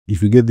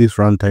If you get this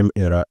runtime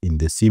error in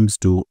The Sims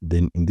 2,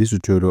 then in this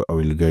tutorial I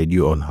will guide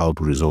you on how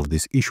to resolve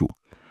this issue.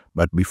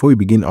 But before we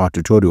begin our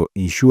tutorial,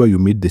 ensure you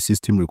meet the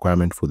system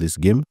requirement for this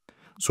game.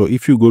 So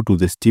if you go to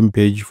the Steam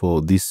page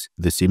for The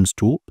Sims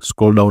 2,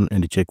 scroll down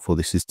and check for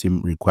the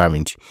system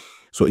requirement.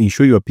 So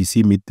ensure your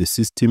PC meet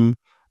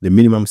the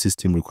minimum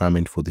system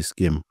requirement for this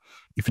game.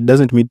 If it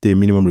doesn't meet the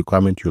minimum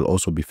requirement, you'll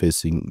also be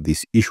facing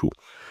this issue.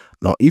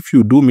 Now, if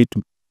you do meet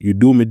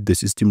the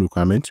system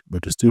requirement,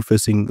 but you're still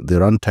facing the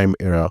runtime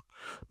error,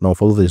 now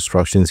follow the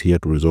instructions here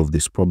to resolve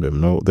this problem.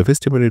 Now, the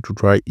first step you need to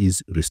try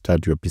is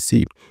restart your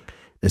PC.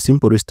 A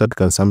simple restart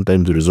can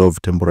sometimes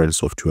resolve temporary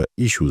software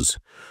issues.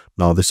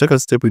 Now, the second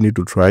step you need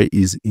to try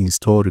is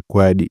install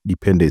required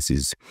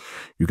dependencies.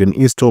 You can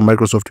install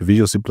Microsoft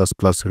Visual C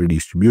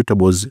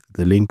Redistributables.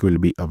 The link will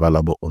be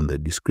available on the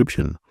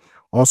description.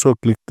 Also,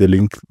 click the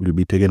link, will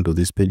be taken to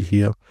this page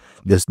here.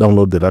 Just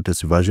download the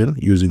latest version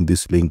using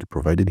this link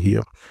provided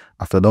here.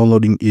 After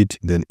downloading it,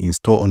 then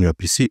install on your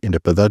PC, and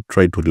after that,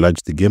 try to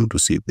relaunch the game to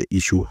see if the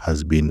issue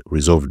has been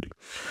resolved.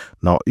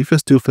 Now, if you're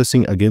still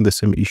facing again the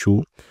same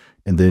issue,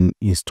 and then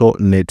install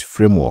Net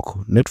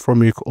Framework. Net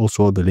Framework,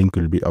 also the link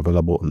will be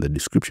available in the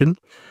description.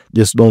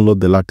 Just download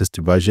the latest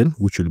version,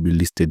 which will be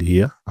listed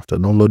here. After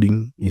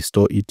downloading,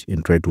 install it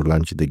and try to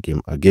launch the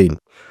game again.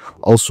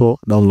 Also,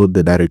 download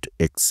the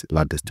DirectX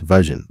latest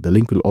version. The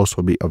link will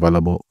also be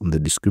available in the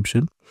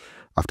description.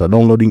 After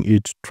downloading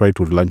it, try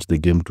to launch the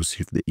game to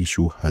see if the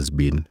issue has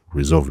been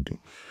resolved.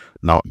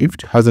 Now, if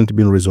it hasn't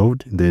been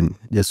resolved, then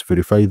just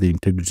verify the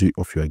integrity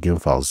of your game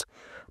files.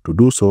 To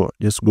do so,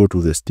 just go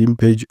to the Steam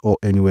page or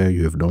anywhere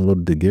you have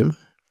downloaded the game.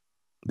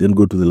 Then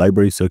go to the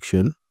library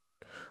section.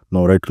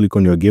 Now right click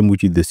on your game,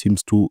 which is The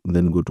Sims 2.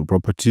 Then go to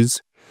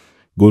properties.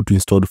 Go to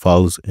installed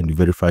files and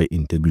verify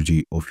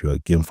integrity of your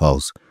game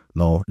files.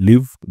 Now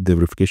leave the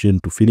verification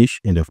to finish,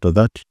 and after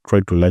that, try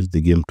to launch the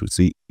game to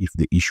see if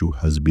the issue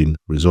has been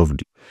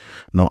resolved.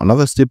 Now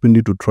another step you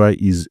need to try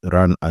is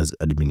run as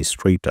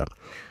administrator.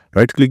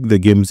 Right click the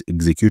game's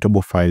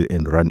executable file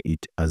and run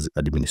it as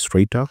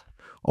administrator.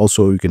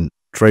 Also, you can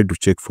try to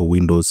check for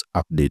Windows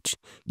Update.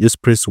 Just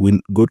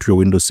go to your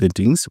Windows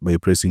settings by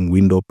pressing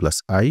Windows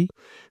 + I,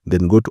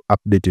 then go to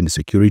Update and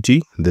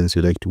Security, then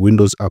select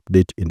Windows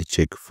Update and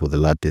check for the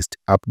latest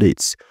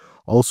updates.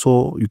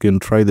 Also, you can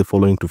try the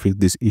following to fix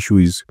this issue: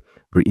 is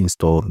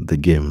reinstall the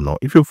game. Now,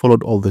 if you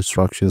followed all the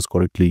instructions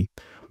correctly,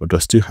 but you're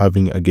still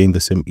having again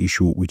the same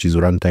issue, which is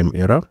runtime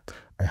error,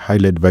 I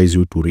highly advise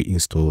you to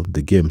reinstall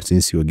the game,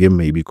 since your game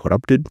may be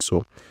corrupted.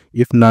 So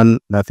if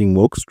nothing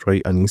works,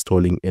 try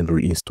uninstalling and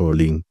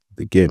reinstalling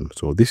the game.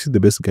 So this is the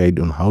best guide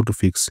on how to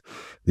fix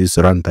this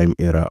runtime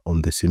error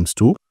on The Sims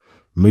 2.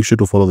 Make sure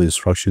to follow the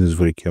instructions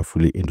very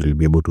carefully and you'll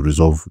be able to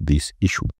resolve this issue.